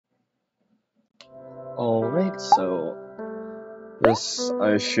Alright, so this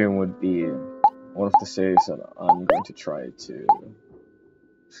I assume would be one of the stages that I'm going to try to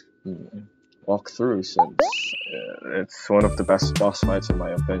walk through, since it's one of the best boss fights in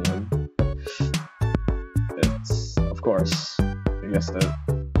my opinion. It's, of course, you guessed it,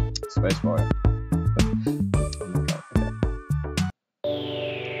 Spaceboy. Oh my god, okay.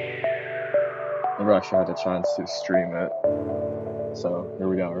 Never actually had a chance to stream it, so here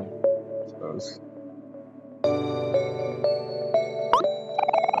we are, I suppose.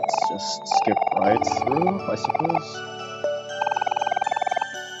 Let's just skip right through, I suppose.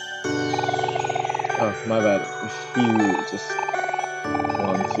 Oh, my bad. If you just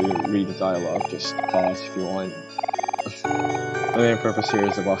want to read the dialogue, just pause if you want. The main purpose here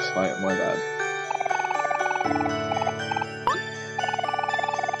is the boss fight, my bad.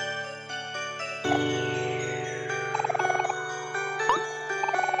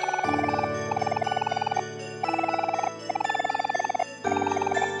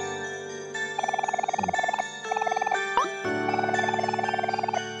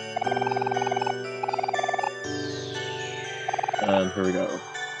 And here we go.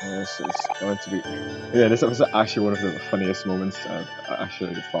 This is going to be... Yeah, this was actually one of the funniest moments I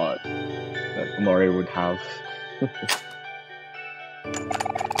actually thought that Mario would have.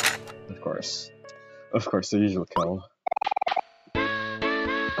 Of course, the usual kill.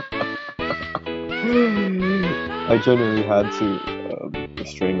 I genuinely had to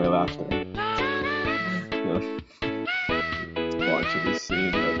restrain my laughter. Watching this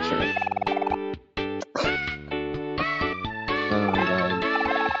scene, but sure. Oh my god.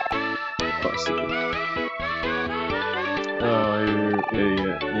 Of course you did. Oh,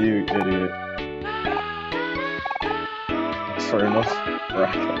 you idiot. Sorry, no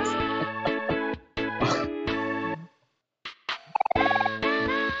brackets.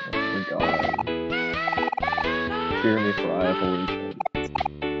 Oh my god. Hear me for I have a weekend.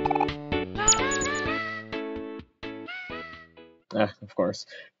 Of course.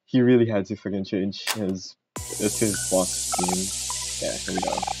 He really had to freaking change his boss scheme. Yeah, here we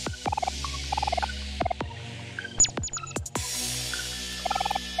go.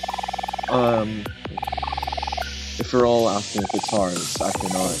 If you're all asking if it's hard, it's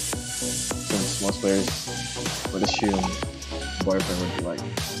actually not. Since most players would assume boyfriend would be like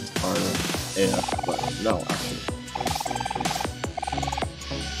harder AF, but no, actually.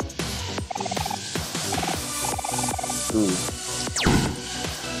 Ooh.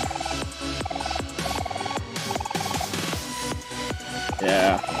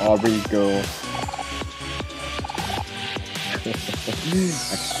 Yeah, Aubrey, go.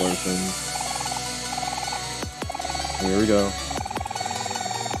 Explosion. Here we go.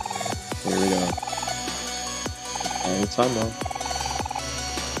 Here we go. Anytime though.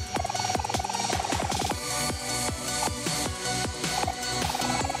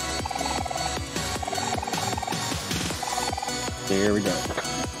 Here we go.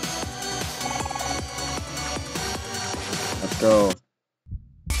 Let's go.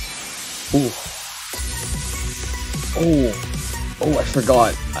 Ooh. Oh, I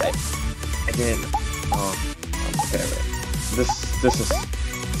forgot. I didn't. Oh, okay, wait. This is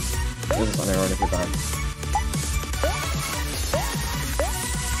unironically bad.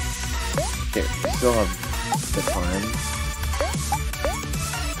 Okay, we still have the time.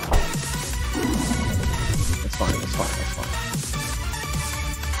 It's fine.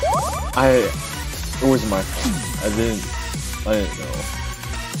 It was my fault. I didn't know.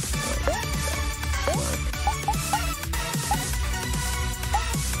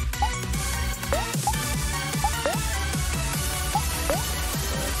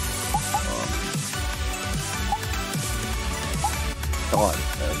 God,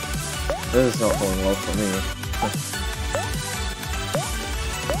 man. This is not going well for me.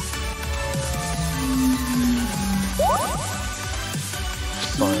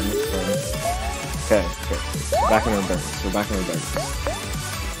 It's fine. Okay. Back in our darkness. We're back in our darkness.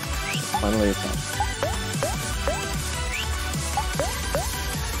 Finally attack.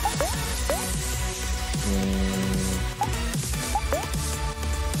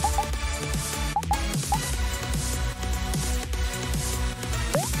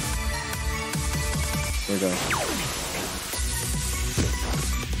 Here we go.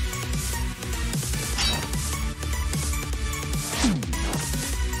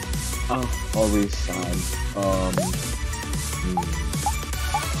 Oh, always sad. I'm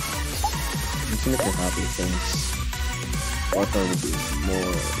just make her happy, since Arthur would be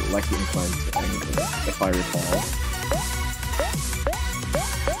more likely inclined to anger, if I recall.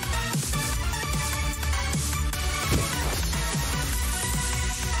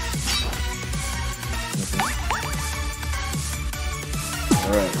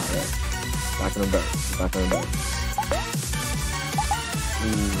 Alright. Back in the bed.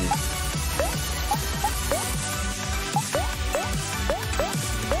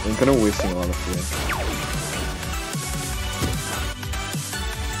 I'm kind of wasting a lot of food.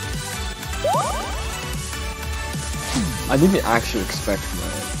 I didn't actually expect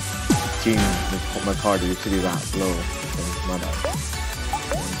my party to be that low. My bad.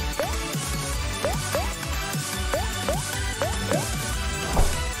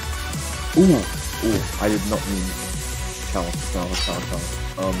 Ooh, I did not mean Cal. Cal,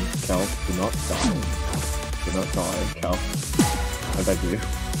 do not die. Cal. I beg you.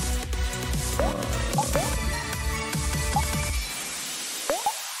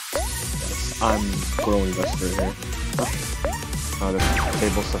 Yes, I'm growing desperate here. The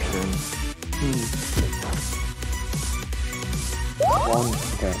table section.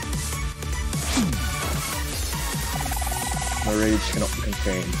 Okay. My rage cannot be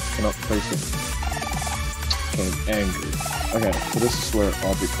contained. Cannot place it. Okay, angry. Okay, so this is where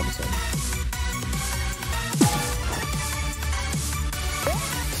Aubrey comes in.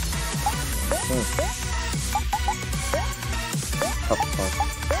 Tough.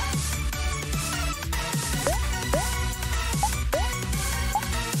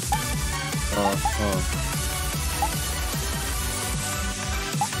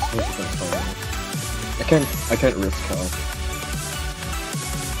 I can't risk Cal.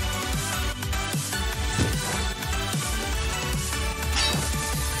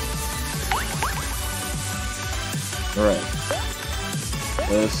 Alright.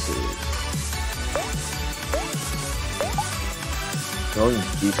 This is going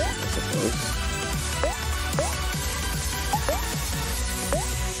decent, I suppose.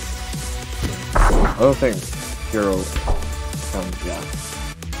 I don't think Hero comes, yeah.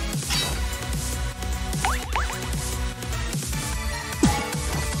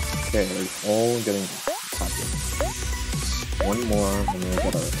 Okay, they're all getting happy. One more, and then we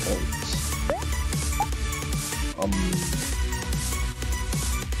get our ults.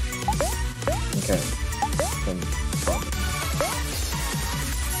 Okay.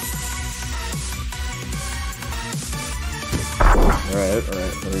 Alright,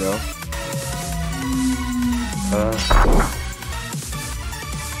 there we go.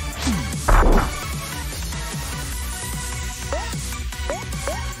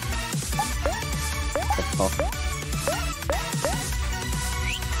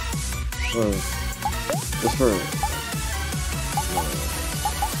 Just for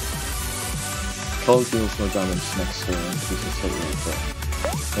Call deals no damage next turn, this is so weird, but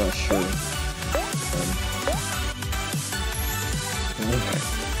not sure. Okay.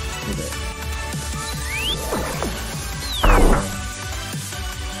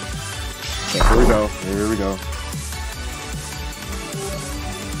 Here we go.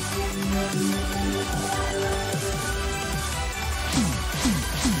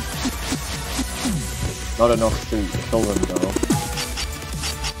 Not enough to kill them though.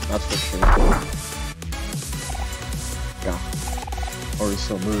 That's for sure. Yeah. Or he's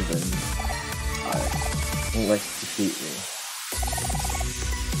still moving. I don't like to defeat me.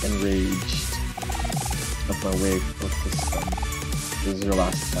 Enraged. Of my wave of this thing. This is your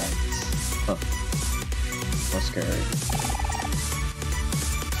last chance. Huh. So scary.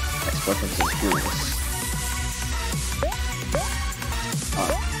 Ex-weapons are furious.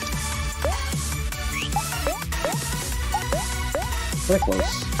 Very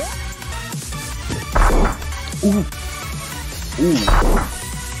close. Ooh!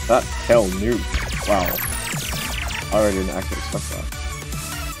 That hell knew. Wow. I already didn't actually expect that.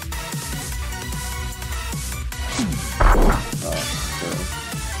 Sure.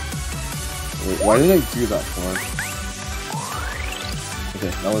 Wait, why did I do that for?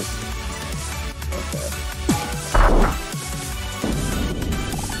 Okay, that was... Okay.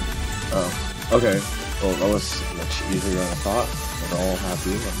 Oh, okay. Well, that was much easier than I thought. We're all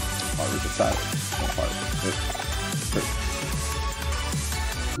happy and heart is excited. Heart is hurt. Okay,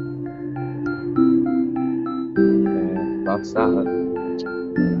 that's that.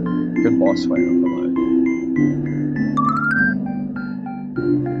 Good boss fight on the line.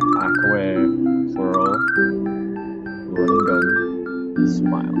 Back away, swirl, run and gun,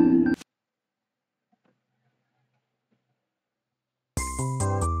 smile.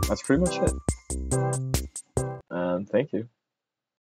 That's pretty much it. And thank you.